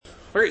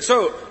Okay,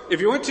 so if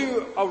you went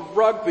to a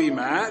rugby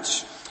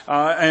match,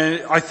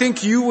 and I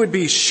think you would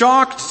be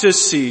shocked to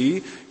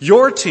see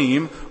your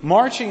team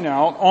marching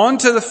out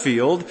onto the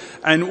field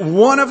and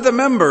one of the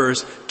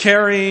members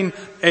carrying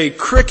a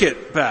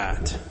cricket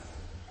bat.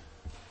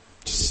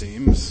 Just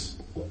seems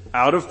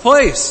out of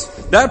place.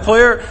 That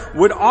player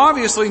would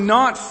obviously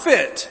not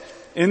fit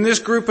in this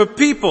group of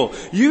people.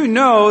 You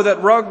know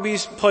that rugby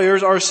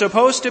players are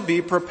supposed to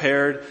be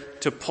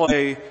prepared to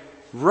play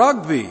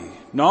rugby,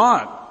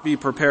 not be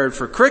prepared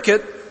for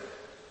cricket.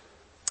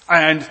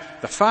 And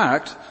the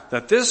fact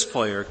that this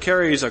player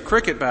carries a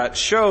cricket bat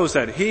shows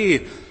that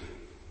he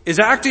is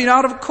acting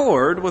out of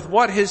accord with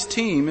what his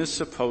team is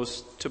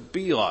supposed to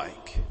be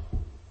like.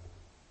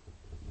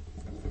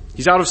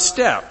 He's out of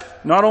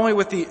step, not only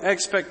with the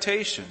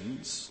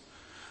expectations,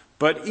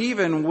 but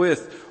even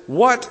with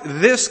what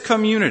this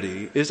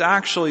community is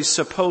actually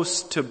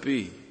supposed to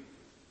be.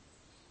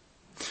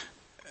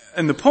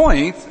 And the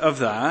point of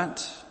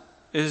that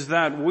is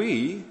that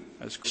we,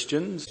 as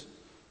Christians,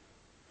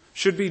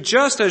 should be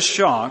just as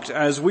shocked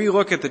as we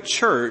look at the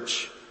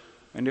church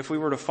and if we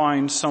were to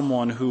find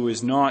someone who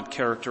is not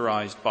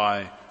characterized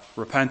by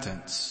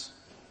repentance.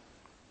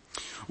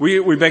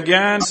 We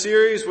began the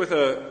series with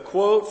a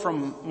quote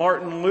from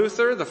Martin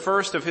Luther, the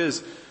first of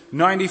his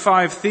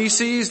 95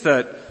 theses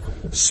that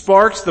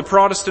sparked the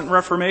Protestant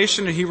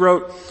Reformation. He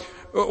wrote,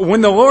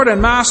 "When the Lord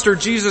and Master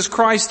Jesus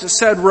Christ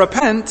said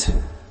repent,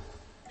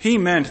 he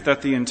meant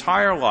that the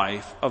entire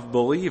life of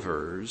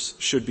believers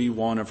should be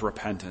one of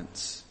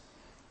repentance."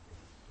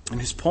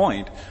 And his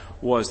point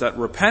was that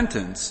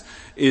repentance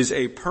is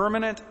a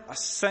permanent,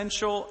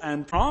 essential,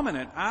 and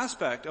prominent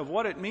aspect of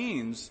what it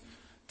means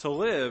to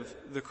live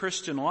the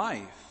Christian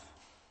life.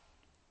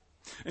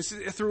 And so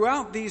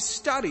throughout these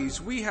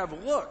studies, we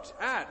have looked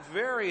at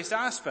various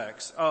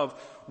aspects of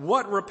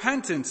what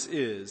repentance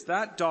is,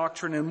 that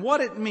doctrine, and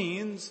what it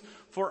means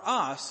for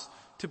us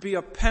to be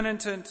a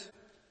penitent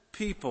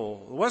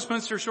people. The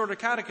Westminster Shorter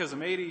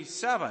Catechism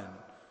 87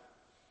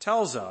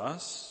 tells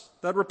us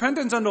that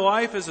repentance unto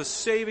life is a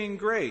saving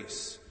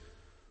grace,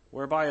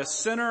 whereby a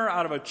sinner,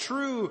 out of a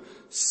true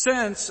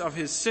sense of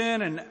his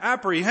sin and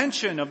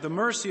apprehension of the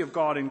mercy of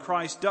God in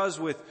Christ, does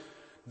with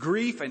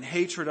grief and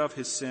hatred of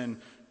his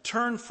sin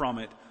turn from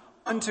it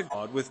unto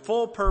God with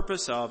full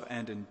purpose of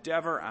and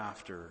endeavor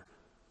after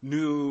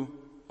new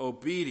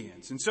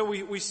obedience. And so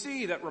we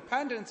see that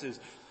repentance is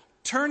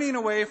turning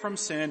away from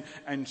sin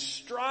and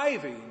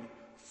striving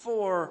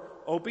for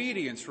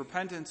obedience.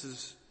 Repentance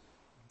is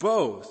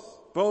both.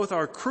 Both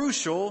are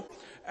crucial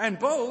and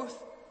both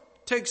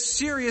take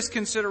serious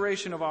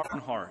consideration of our own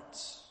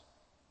hearts.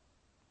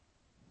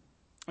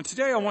 And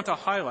today I want to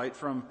highlight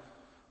from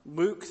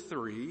Luke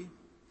 3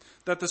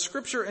 that the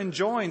Scripture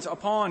enjoins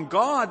upon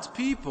God's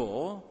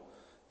people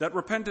that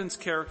repentance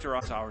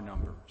characterizes our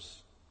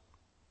numbers.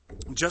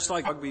 Just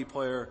like a rugby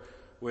player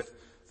with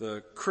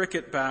the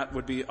cricket bat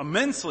would be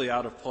immensely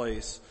out of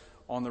place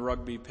on the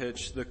rugby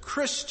pitch, the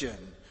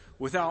Christian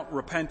without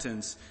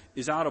repentance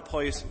is out of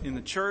place in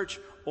the church,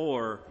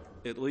 or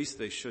at least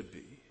they should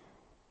be.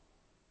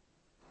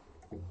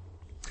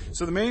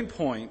 So the main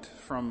point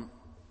from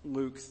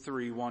Luke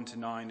 3,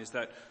 1-9 is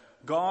that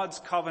God's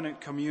covenant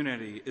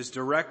community is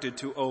directed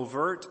to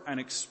overt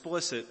and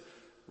explicit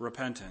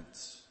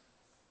repentance.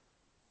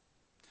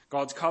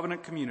 God's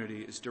covenant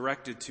community is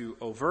directed to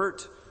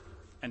overt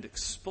and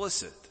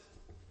explicit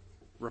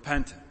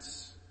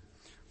repentance.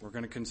 We're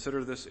going to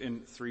consider this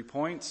in 3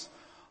 points: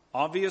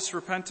 obvious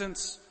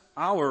repentance,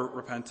 our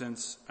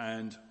repentance,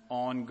 and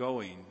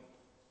ongoing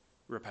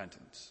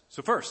repentance.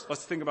 So first,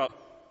 let's think about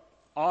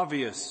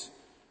obvious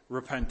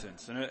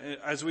repentance. And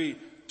as we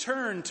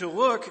turn to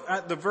look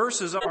at the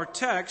verses of our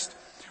text,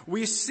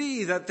 we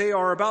see that they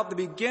are about the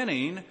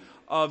beginning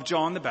of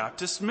John the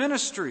Baptist's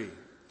ministry.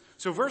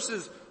 So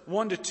verses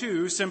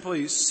 1-2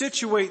 simply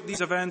situate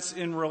these events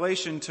in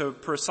relation to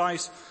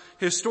precise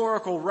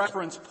historical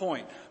reference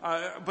point.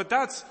 But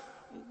that's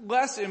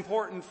less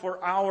important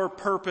for our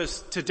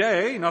purpose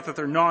today. Not that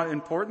they're not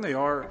important, they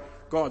are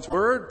God's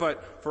Word,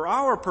 but for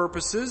our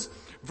purposes,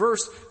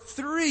 verse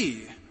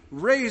 3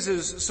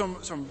 raises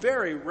some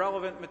very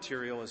relevant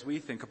material as we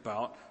think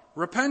about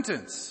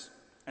repentance.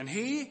 And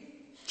he,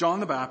 John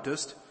the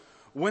Baptist,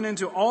 went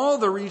into all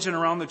the region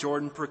around the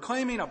Jordan,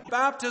 proclaiming a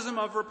baptism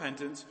of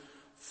repentance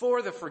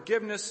for the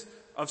forgiveness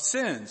of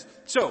sins.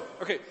 So,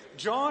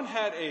 John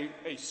had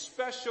a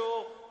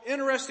special,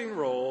 interesting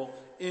role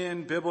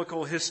in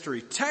biblical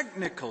history.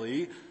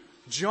 Technically,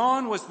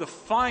 John was the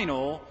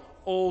final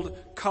Old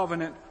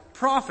Covenant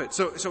prophet.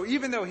 So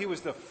even though he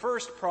was the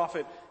first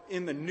prophet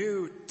in the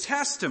New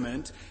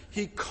Testament,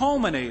 he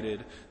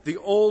culminated the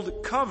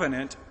Old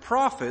Covenant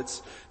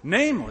prophets,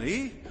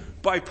 namely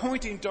by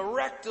pointing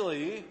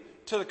directly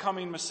to the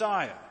coming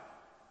Messiah.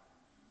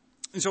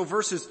 And so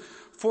verses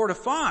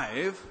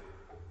 4-5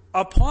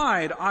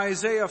 applied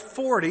Isaiah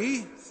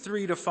 40,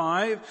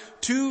 3-5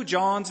 to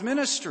John's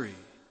ministry.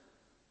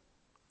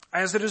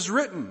 As it is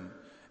written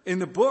in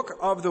the book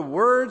of the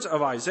words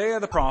of Isaiah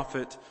the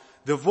prophet,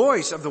 The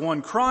voice of the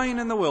one crying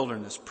in the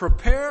wilderness,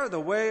 prepare the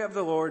way of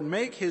the Lord,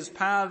 make his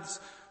paths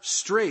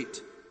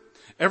straight.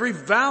 Every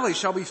valley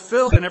shall be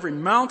filled, and every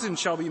mountain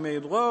shall be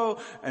made low,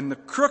 and the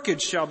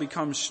crooked shall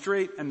become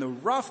straight, and the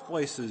rough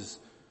places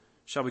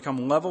shall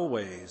become level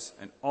ways,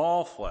 and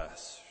all flesh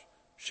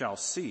shall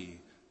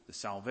see the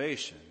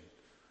salvation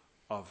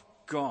of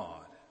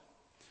God.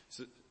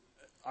 So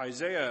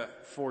Isaiah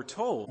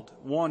foretold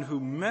one who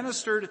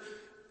ministered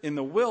in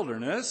the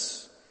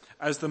wilderness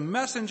as the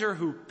messenger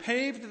who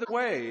paved the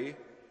way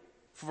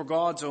for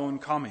God's own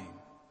coming.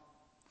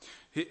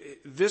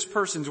 This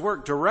person's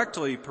work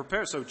directly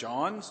prepared, so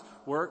John's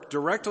work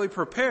directly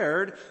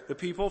prepared the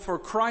people for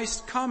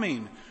Christ's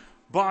coming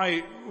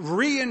by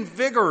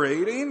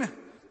reinvigorating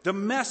the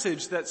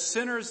message that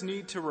sinners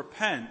need to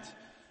repent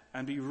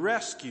and be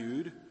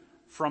rescued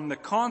from the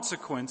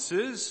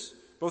consequences,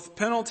 both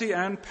penalty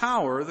and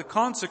power, the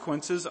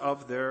consequences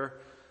of their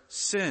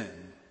sin.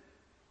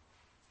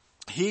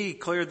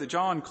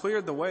 John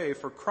cleared the way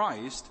for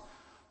Christ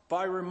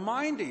by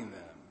reminding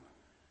them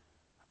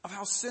of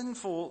how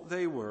sinful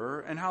they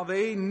were and how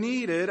they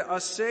needed a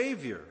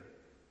Savior.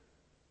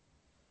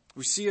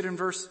 We see it in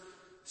verse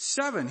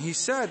 7. He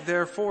said,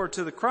 therefore,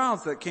 to the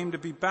crowds that came to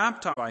be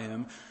baptized by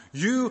him,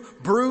 you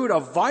brood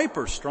of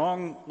vipers,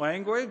 strong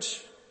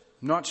language.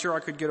 I'm not sure I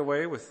could get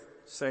away with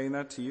saying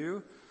that to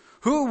you.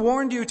 Who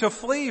warned you to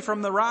flee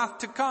from the wrath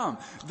to come?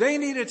 They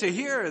needed to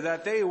hear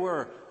that they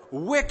were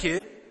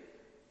wicked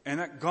and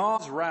that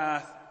God's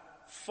wrath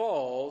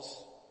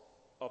falls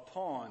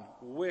upon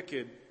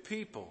wicked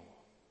people.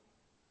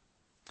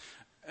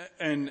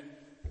 And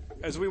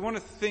as we want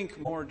to think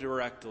more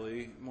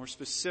directly, more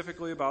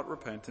specifically about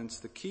repentance,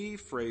 the key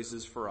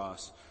phrases for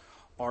us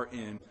are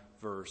in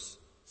verse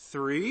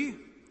 3,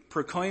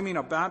 proclaiming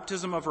a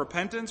baptism of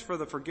repentance for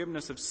the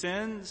forgiveness of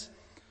sins,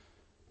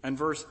 and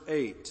verse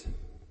 8,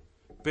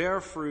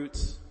 bear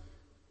fruits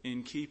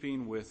in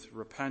keeping with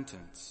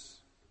repentance.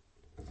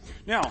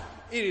 Now,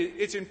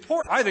 it's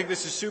important. I think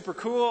this is super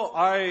cool.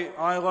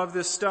 I love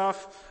this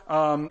stuff.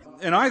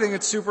 And I think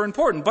it's super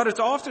important, but it's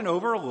often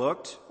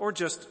overlooked or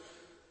just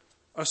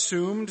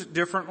assumed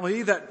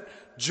differently that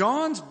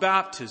John's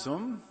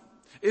baptism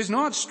is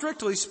not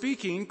strictly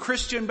speaking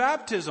Christian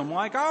baptism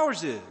like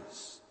ours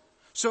is.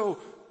 So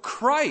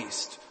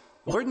Christ,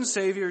 Lord and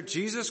Savior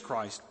Jesus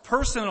Christ,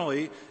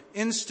 personally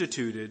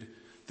instituted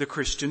the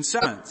Christian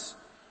sacraments.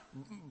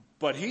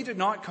 But he did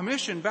not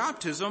commission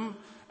baptism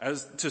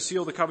as to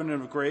seal the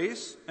covenant of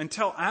grace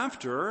until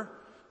after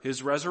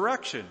his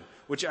resurrection,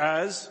 which,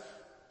 as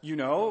you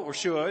know or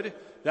should,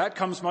 that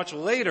comes much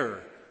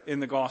later in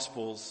the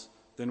Gospels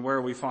than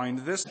where we find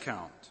this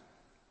account.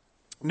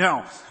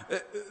 Now,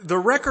 the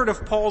record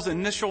of Paul's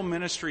initial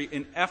ministry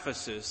in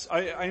Ephesus,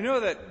 I know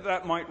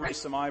that might raise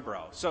some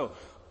eyebrows, so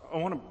I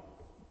want to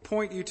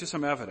point you to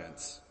some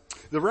evidence.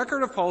 The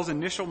record of Paul's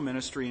initial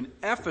ministry in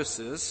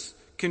Ephesus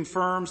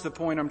confirms the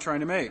point I'm trying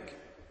to make.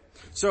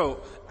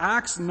 So,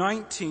 Acts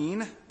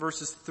 19,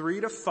 verses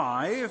 3 to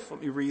 5,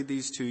 let me read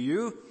these to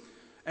you.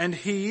 And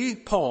he,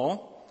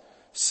 Paul,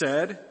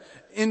 said,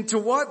 into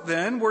what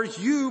then were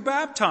you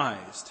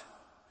baptized?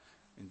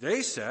 And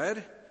they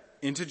said,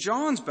 into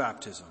John's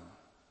baptism.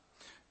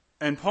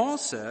 And Paul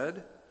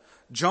said,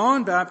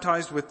 John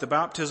baptized with the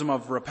baptism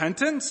of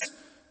repentance,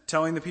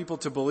 telling the people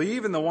to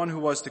believe in the one who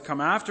was to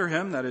come after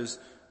him, that is,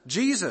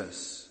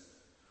 Jesus.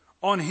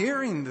 On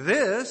hearing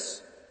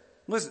this,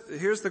 listen,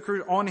 here's the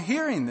crucial, on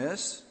hearing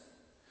this,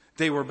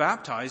 they were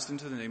baptized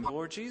into the name of the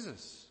Lord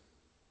Jesus.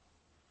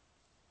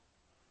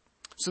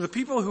 So the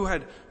people who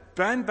had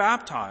been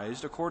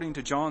baptized according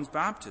to John's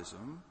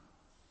baptism,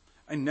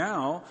 and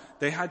now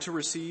they had to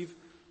receive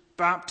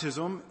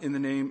baptism in the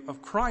name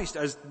of Christ,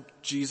 as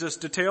Jesus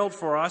detailed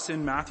for us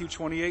in Matthew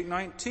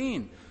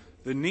 28:19.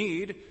 The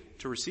need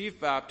to receive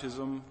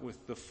baptism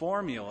with the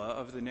formula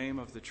of the name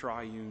of the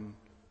triune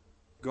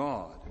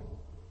God.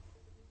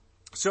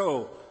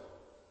 So,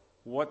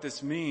 what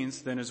this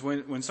means then is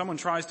when someone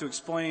tries to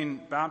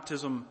explain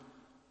baptism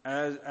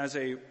as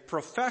a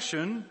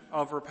profession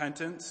of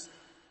repentance,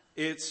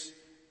 it's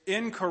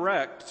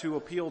incorrect to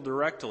appeal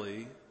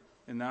directly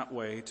in that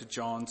way to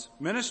John's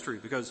ministry,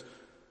 because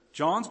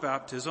John's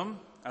baptism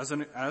as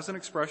an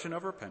expression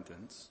of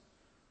repentance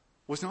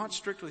was not,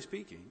 strictly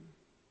speaking,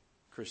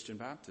 Christian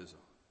baptism.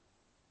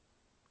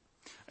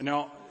 And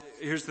now,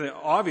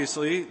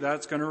 obviously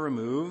that's going to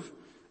remove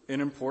an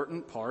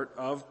important part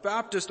of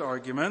Baptist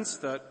arguments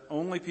that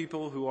only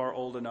people who are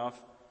old enough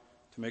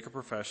to make a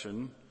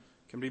profession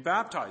can be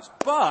baptized.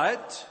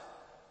 But,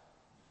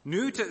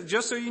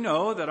 just so you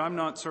know that I'm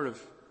not sort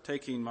of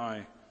taking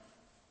my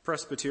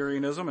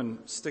Presbyterianism and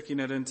sticking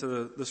it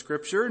into the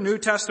scripture, New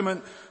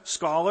Testament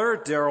scholar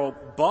Darrell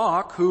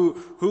Bock,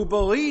 who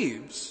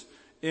believes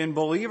in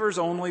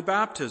believers-only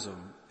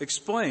baptism,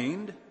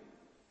 explained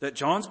that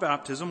John's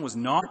baptism was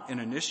not an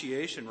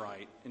initiation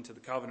rite into the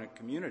covenant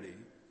community,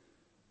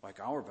 like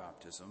our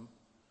baptism,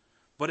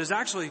 but is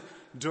actually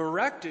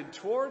directed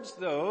towards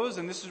those,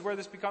 and this is where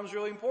this becomes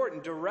really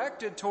important,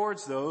 directed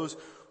towards those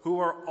who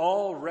are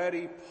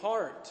already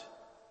part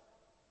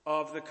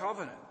of the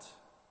covenant.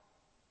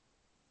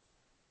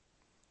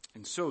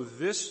 And so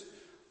this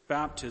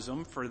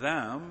baptism for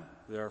them,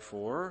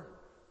 therefore,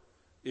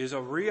 is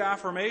a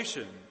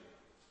reaffirmation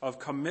of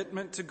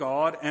commitment to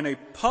God and a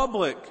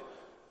public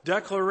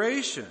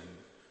declaration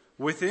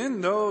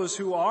within those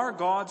who are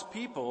God's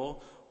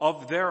people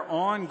of their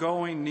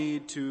ongoing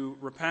need to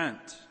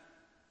repent.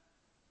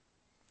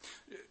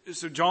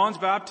 So John's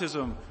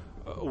baptism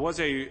was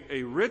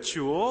a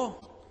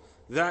ritual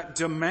that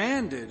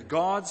demanded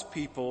God's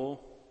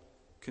people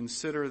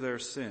consider their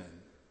sin.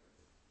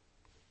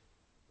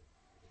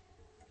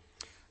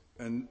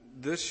 And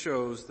this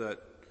shows that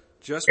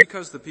just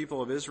because the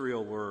people of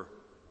Israel were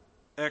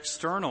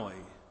externally,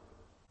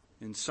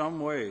 in some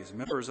ways,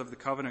 members of the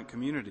covenant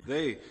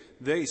community,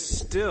 they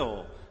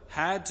still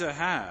had to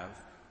have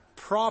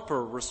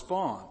proper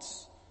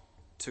response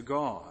to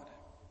God.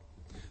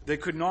 They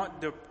could not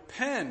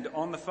depend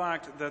on the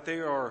fact that they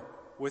are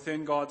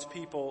within God's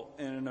people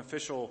in an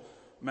official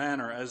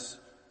manner, as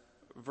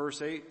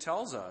verse 8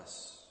 tells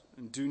us.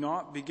 And do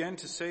not begin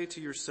to say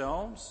to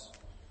yourselves,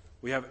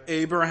 we have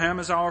Abraham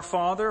as our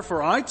father,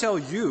 for I tell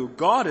you,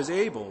 God is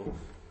able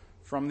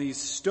from these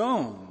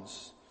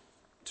stones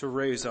to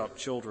raise up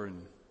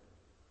children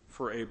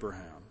for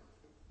Abraham.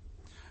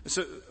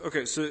 So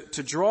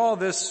to draw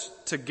this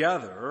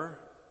together,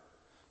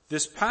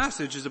 this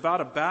passage is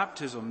about a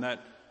baptism that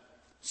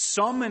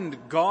summoned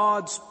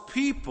God's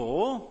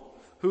people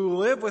who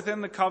live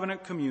within the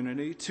covenant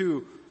community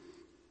to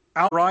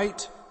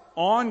outright,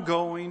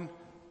 ongoing,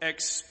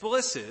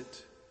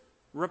 explicit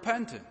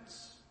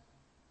repentance.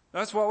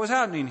 That's what was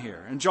happening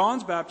here. And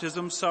John's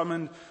baptism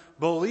summoned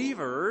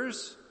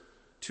believers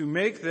to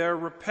make their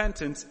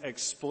repentance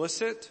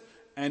explicit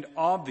and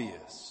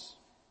obvious.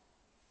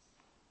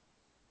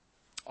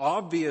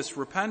 Obvious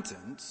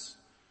repentance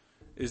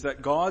is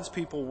that God's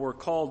people were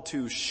called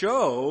to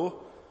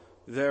show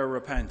their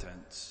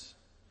repentance,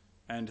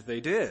 and they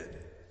did.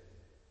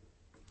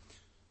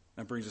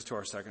 That brings us to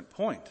our second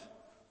point.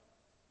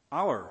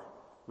 Our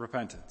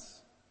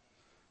repentance.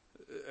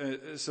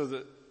 So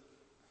the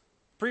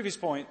previous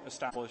point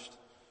established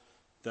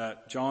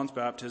that John's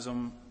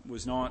baptism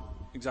was not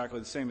exactly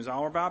the same as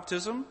our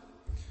baptism.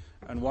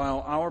 And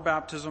while our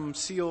baptism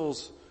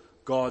seals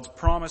God's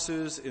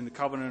promises in the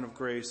covenant of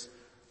grace,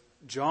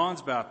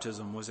 John's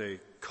baptism was a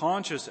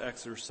conscious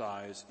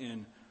exercise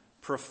in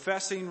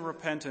professing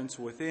repentance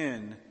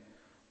within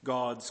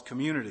God's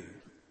community.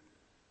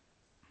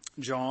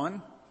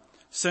 John,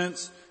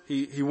 since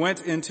he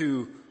went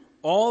into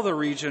all the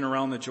region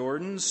around the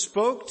Jordan,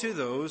 spoke to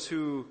those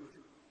who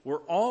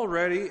were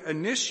already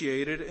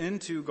initiated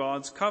into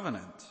God's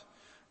covenant.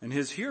 And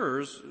his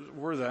hearers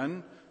were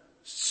then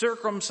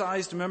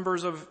circumcised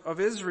members of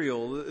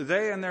Israel.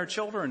 They and their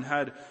children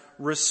had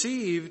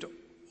received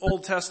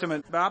Old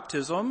Testament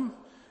baptism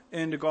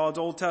into God's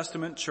Old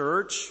Testament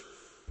church,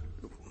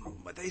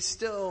 but they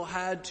still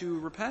had to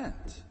repent.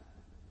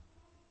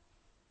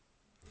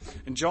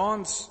 And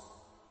John's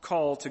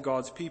call to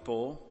God's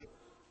people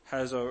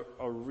has a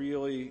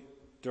really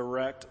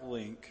direct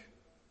link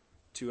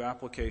to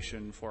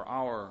application for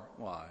our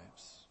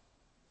lives.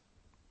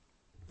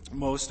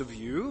 Most of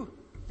you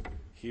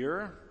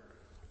here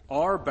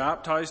are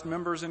baptized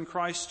members in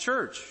Christ's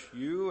church.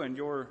 You and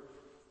your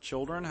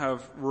children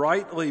have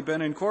rightly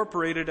been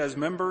incorporated as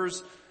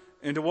members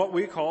into what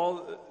we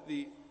call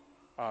the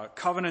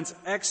covenant's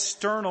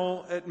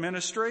external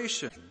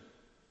administration.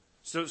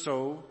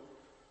 So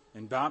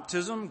in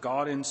baptism,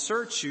 God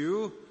inserts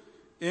you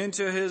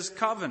into his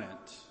covenant.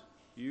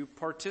 You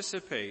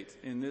participate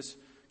in this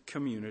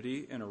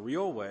community in a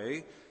real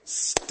way.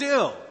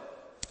 Still,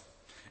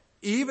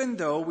 even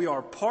though we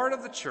are part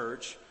of the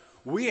church,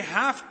 we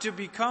have to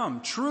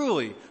become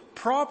truly,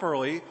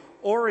 properly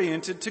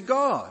oriented to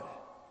God.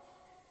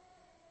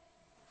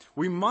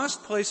 We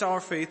must place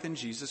our faith in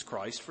Jesus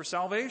Christ for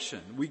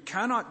salvation. We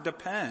cannot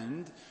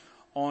depend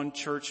on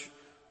church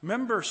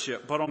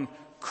membership, but on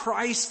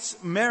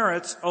Christ's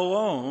merits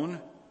alone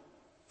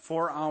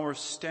for our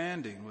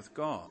standing with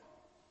God.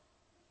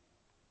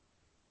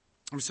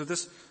 So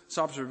this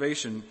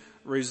observation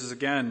raises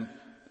again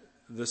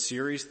the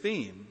series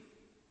theme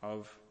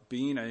of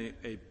being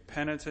a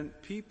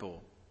penitent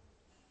people.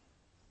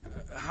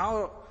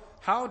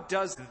 How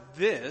does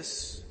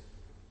this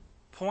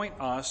point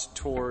us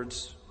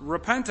towards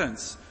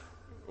repentance?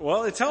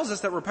 Well, it tells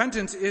us that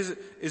repentance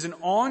is an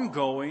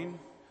ongoing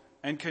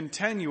and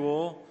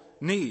continual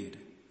need.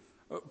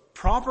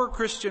 Proper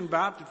Christian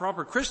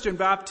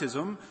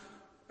baptism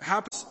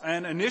happens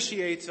and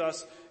initiates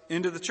us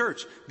into the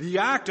church. The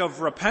act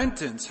of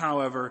repentance,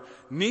 however,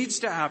 needs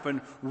to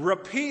happen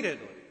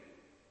repeatedly,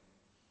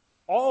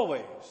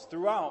 always,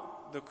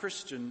 throughout the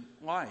Christian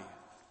life.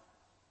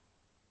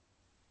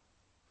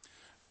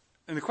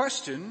 And the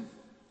question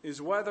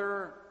is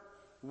whether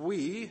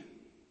we,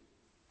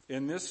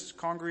 in this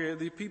congregation,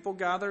 the people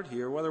gathered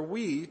here, whether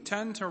we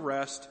tend to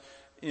rest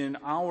in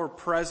our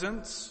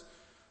presence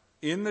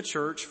in the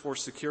church for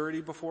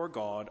security before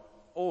God,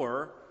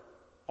 or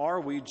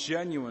are we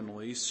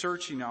genuinely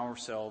searching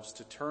ourselves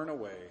to turn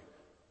away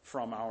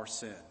from our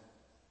sin?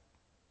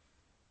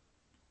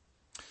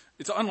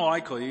 It's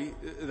unlikely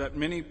that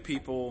many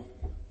people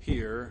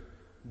here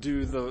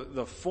do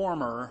the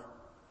former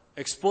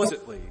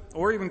explicitly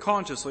or even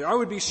consciously. I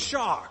would be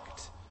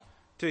shocked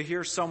to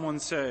hear someone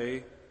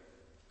say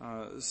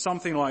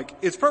something like,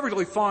 it's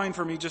perfectly fine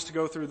for me just to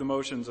go through the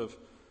motions of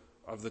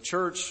the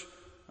church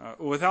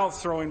without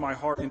throwing my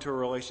heart into a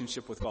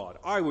relationship with God.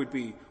 I would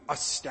be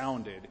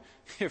astounded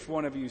if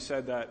one of you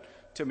said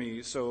that to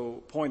me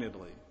so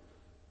pointedly.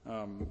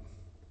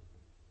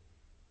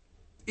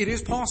 It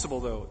is possible,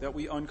 though, that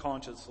we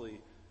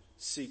unconsciously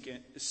sink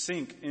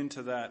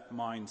into that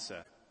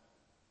mindset.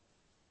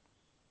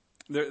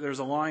 There's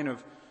a line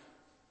of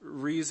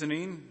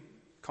reasoning,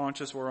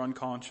 conscious or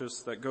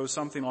unconscious, that goes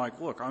something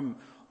like, look, I'm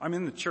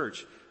in the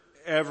church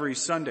every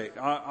Sunday.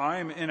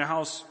 I'm in a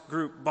house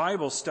group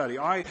Bible study.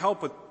 I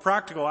help with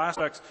practical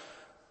aspects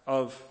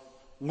of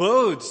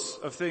loads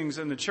of things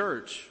in the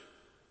church,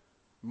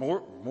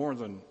 more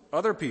than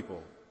other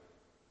people.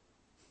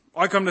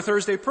 I come to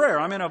Thursday prayer.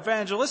 I'm in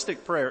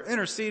evangelistic prayer,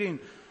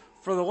 interceding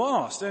for the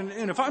lost. And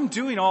if I'm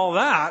doing all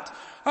that,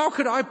 how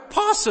could I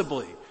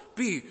possibly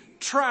be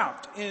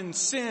trapped in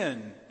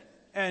sin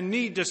and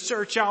need to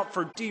search out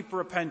for deep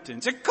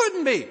repentance? It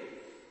couldn't be.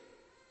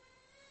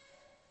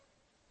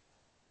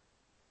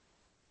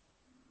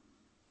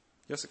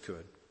 Yes, it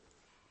could.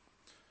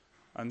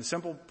 And the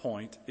simple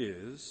point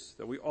is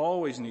that we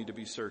always need to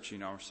be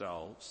searching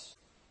ourselves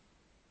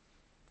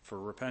for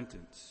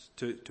repentance,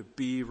 to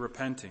be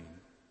repenting.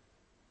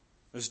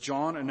 As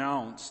John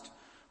announced,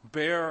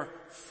 bear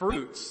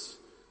fruits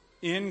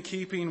in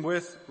keeping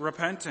with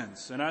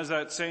repentance. And as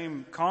that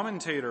same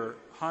commentator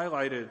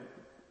highlighted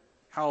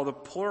how the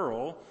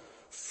plural,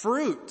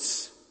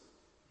 fruits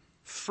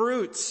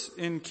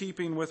in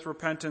keeping with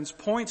repentance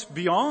points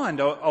beyond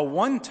a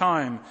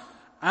one-time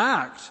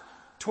act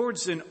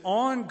towards an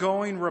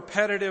ongoing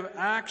repetitive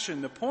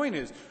action. The point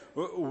is,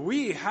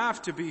 we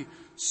have to be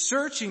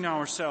searching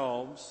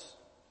ourselves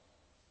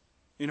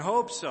in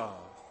hopes of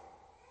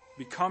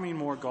becoming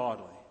more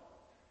godly.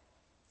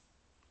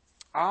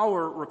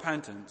 Our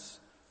repentance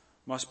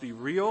must be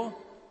real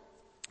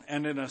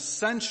and an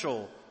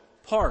essential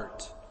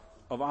part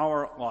of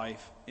our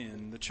life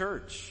in the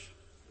church.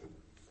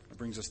 That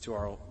brings us to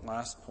our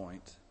last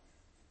point: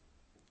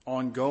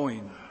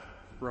 ongoing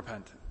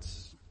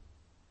repentance.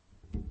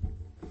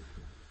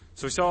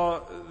 So we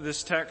saw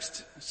this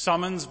text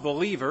summons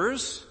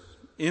believers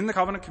in the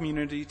covenant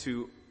community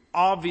to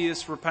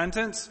obvious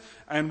repentance,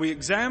 and we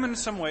examined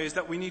some ways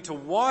that we need to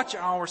watch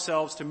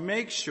ourselves to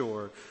make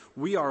sure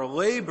we are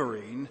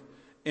laboring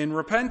in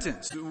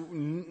repentance.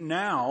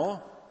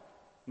 Now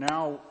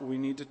we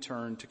need to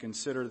turn to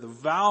consider the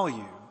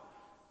value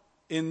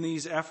in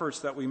these efforts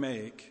that we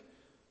make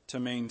to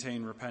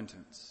maintain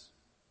repentance.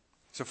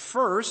 So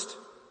first,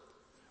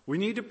 we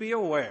need to be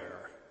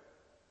aware,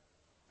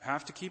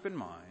 have to keep in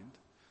mind,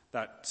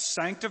 that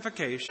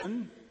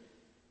sanctification,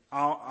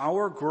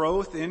 our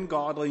growth in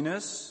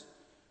godliness,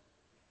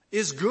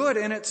 is good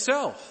in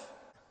itself.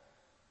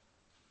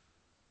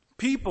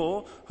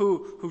 People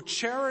who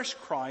cherish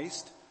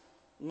Christ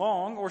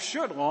long, or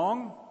should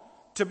long,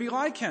 to be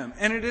like Him.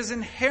 And it is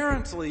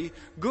inherently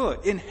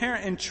good,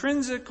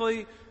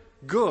 intrinsically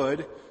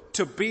good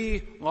to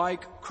be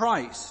like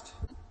Christ.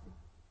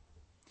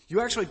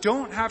 You actually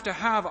don't have to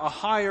have a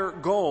higher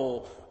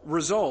goal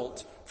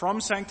result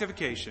from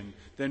sanctification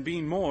than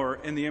being more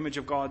in the image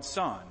of God's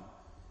Son.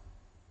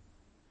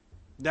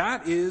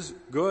 That is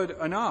good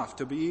enough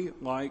to be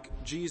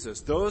like Jesus.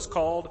 Those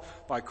called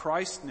by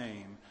Christ's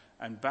name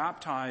and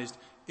baptized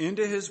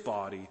into His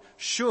body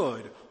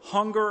should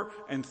hunger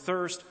and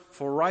thirst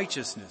for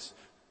righteousness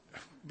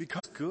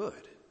because it's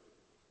good.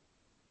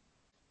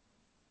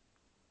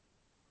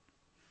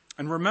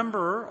 And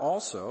remember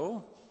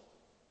also,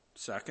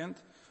 second,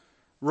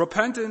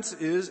 repentance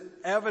is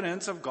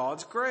evidence of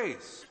God's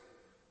grace.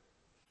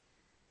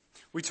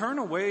 We turn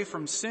away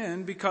from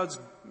sin because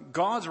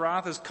God's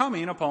wrath is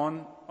coming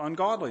upon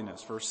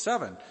ungodliness. Verse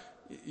 7,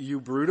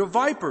 you brood of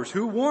vipers,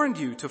 who warned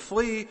you to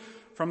flee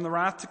from the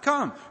wrath to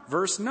come?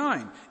 Verse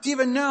 9,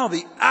 even now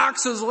the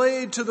axe is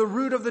laid to the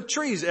root of the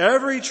trees.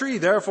 Every tree,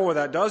 therefore,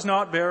 that does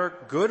not bear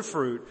good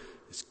fruit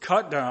is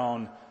cut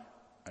down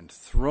and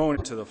thrown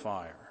into the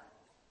fire.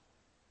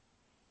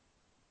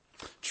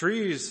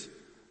 Trees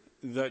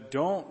that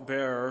don't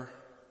bear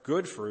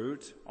good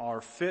fruit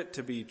are fit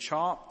to be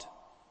chopped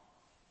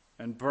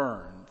and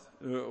burned,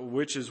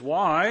 which is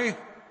why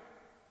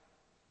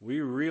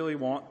we really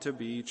want to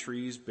be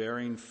trees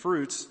bearing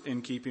fruits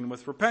in keeping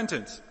with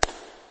repentance.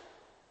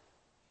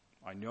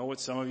 I know what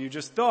some of you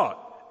just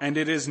thought, and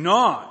it is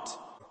not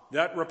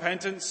that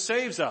repentance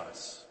saves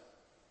us,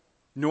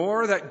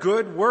 nor that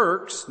good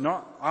works,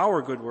 not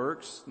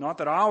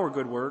that our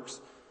good works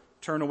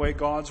turn away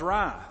God's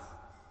wrath.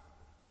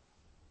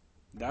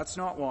 That's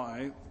not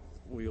why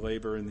we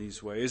labor in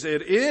these ways.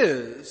 It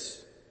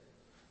is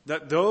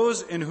that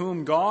those in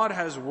whom God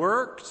has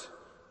worked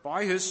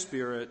by His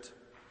Spirit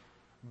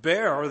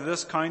bear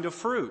this kind of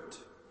fruit.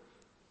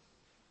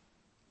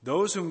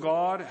 Those whom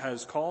God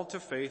has called to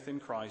faith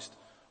in Christ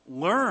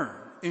learn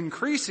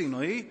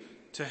increasingly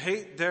to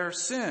hate their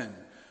sin,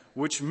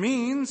 which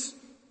means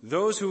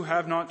those who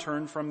have not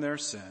turned from their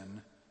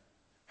sin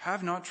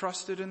have not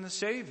trusted in the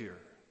Savior.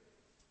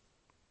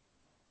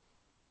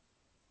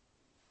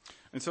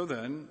 And so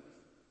then,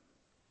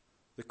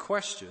 the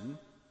question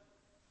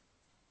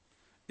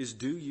is,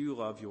 do you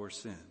love your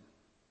sin?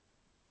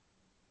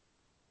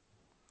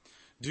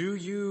 Do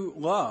you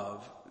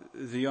love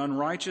the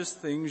unrighteous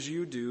things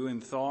you do in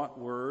thought,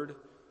 word,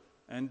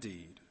 and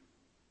deed?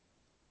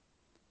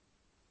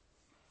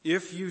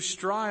 If you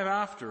strive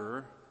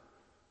after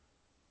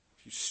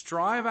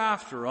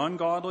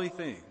ungodly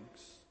things,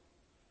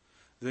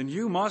 then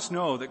you must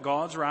know that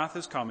God's wrath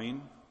is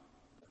coming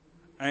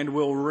and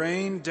will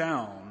rain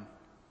down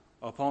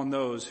upon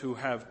those who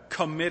have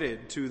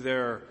committed to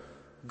their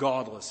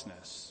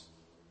godlessness.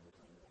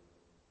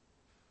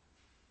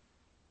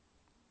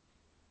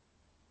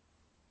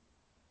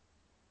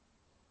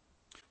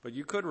 But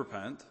you could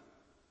repent.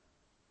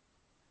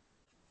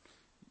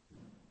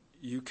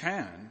 You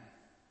can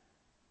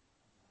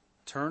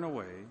turn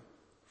away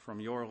from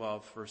your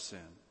love for sin.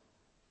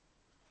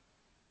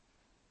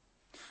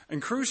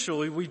 And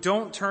crucially, we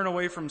don't turn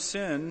away from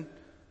sin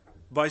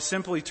by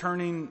simply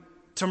turning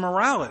to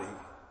morality.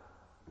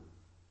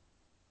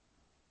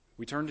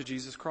 We turn to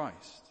Jesus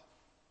Christ.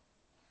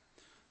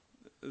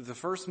 The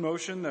first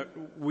motion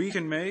that we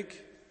can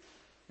make,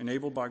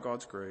 enabled by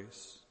God's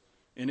grace,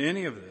 in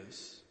any of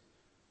this,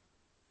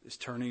 is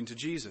turning to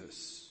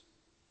Jesus.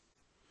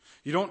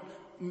 You don't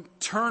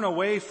turn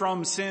away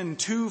from sin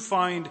to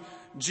find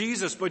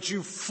Jesus, but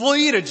you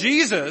flee to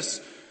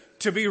Jesus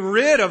to be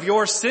rid of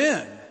your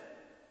sin.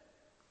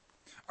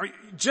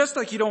 Just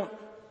like you don't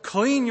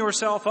clean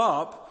yourself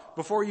up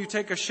before you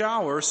take a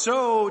shower,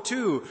 so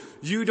too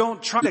you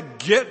don't try to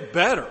get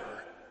better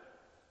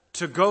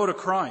to go to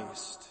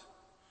Christ.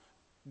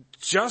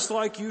 Just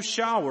like you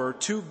shower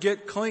to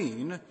get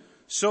clean,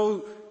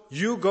 so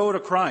you go to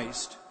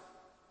Christ,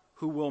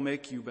 who will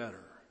make you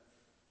better.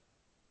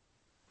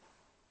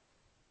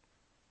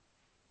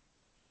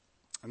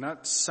 And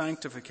that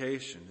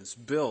sanctification is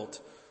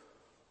built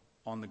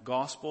on the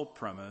gospel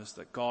premise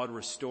that God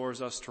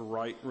restores us to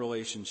right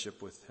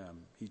relationship with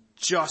Him. He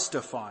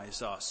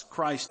justifies us.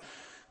 Christ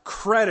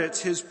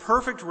credits His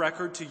perfect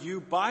record to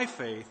you by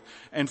faith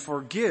and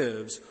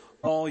forgives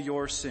all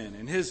your sin.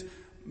 And His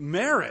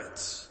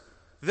merits,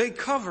 they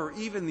cover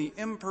even the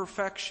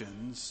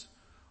imperfections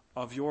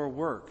of your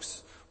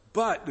works.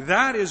 But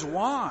that is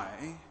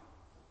why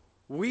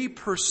we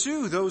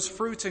pursue those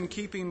fruits in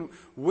keeping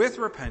with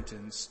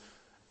repentance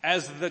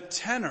as the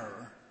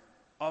tenor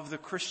of the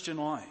Christian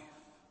life.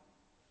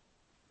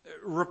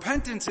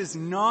 Repentance is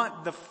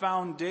not the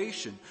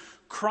foundation.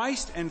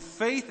 Christ and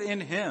faith in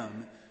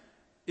Him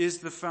is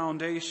the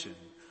foundation.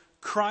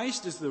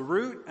 Christ is the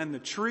root and the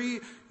tree.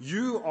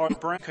 You are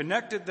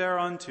connected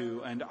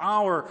thereunto, and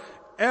our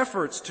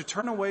efforts to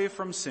turn away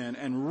from sin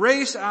and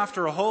race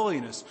after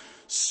holiness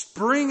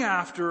spring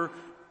after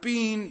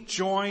being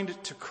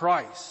joined to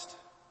Christ.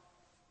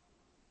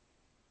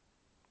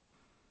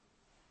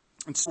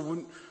 And so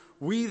when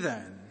we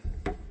then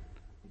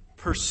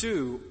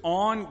pursue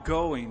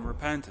ongoing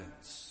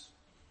repentance,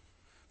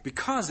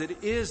 because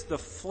it is the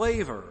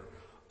flavor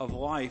of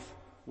life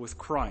with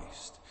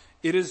Christ.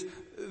 It is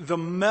the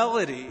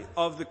melody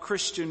of the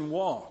Christian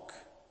walk.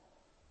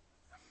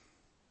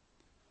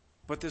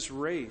 But this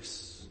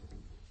race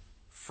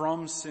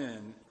from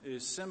sin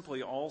is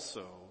simply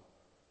also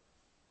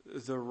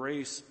the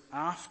race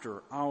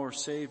after our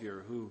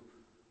Savior, who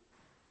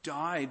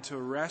died to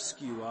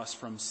rescue us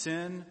from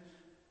sin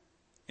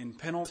in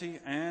penalty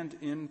and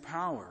in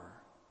power,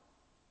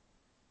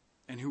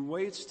 and who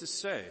waits to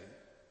say,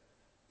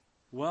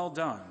 "Well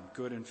done,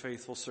 good and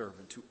faithful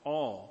servant," to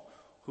all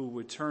who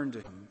would turn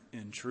to Him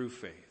in true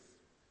faith.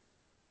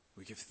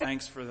 We give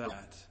thanks for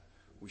that.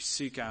 We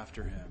seek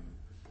after Him,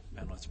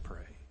 and let's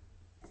pray.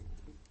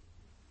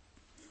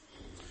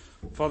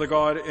 Father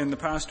God, in the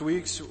past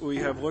weeks, we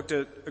have looked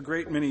at a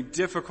great many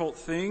difficult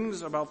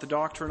things about the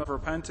doctrine of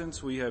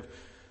repentance. We have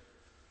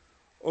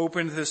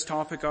opened this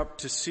topic up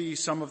to see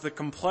some of the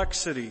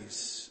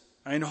complexities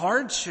and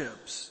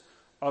hardships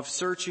of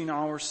searching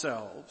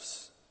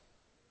ourselves.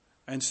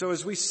 And so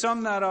as we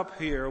sum that up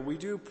here, we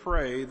do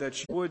pray that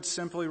you would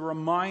simply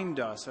remind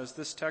us, as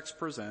this text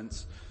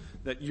presents,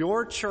 that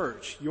your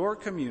church, your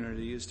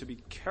community, is to be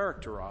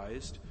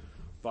characterized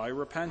by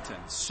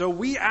repentance. So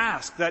we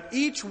ask that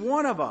each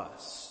one of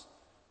us,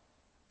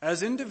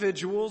 as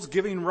individuals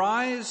giving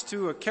rise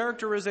to a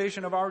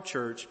characterization of our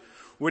church,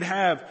 would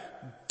have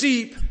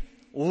deep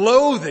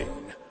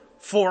loathing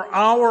for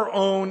our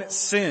own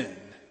sin.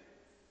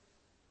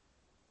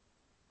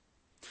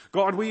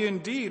 God, we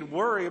indeed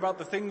worry about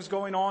the things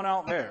going on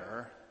out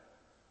there,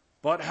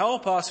 but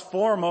help us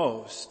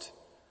foremost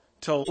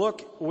to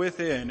look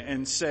within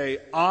and say,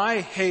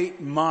 I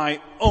hate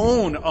my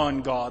own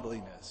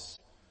ungodliness,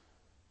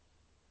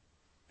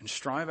 and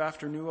strive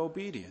after new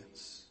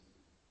obedience.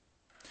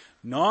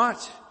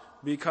 Not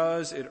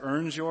because it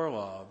earns your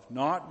love,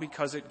 not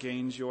because it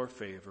gains your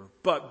favor,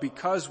 but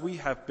because we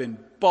have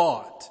been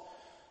bought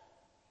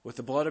with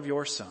the blood of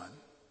your Son,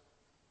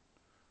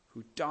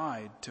 who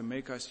died to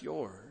make us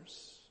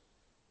yours.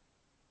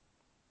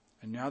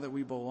 And now that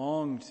we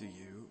belong to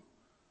you,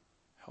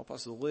 help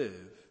us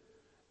live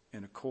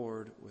in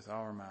accord with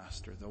our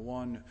Master, the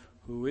one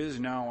who is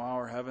now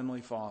our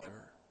Heavenly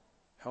Father.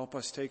 Help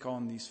us take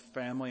on these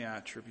family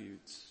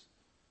attributes,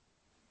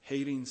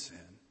 hating sin,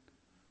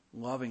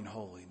 loving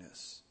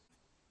holiness,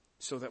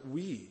 so that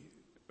we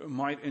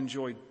might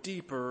enjoy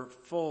deeper,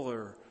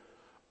 fuller,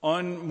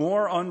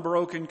 more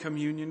unbroken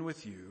communion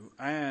with you,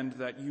 and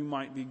that you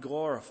might be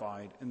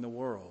glorified in the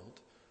world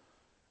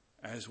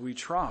as we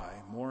try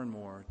more and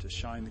more to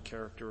shine the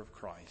character of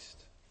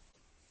Christ.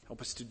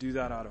 Help us to do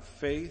that out of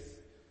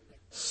faith,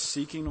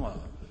 seeking love,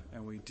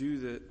 and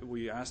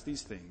we ask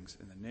these things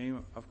in the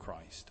name of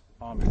Christ.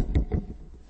 Amen.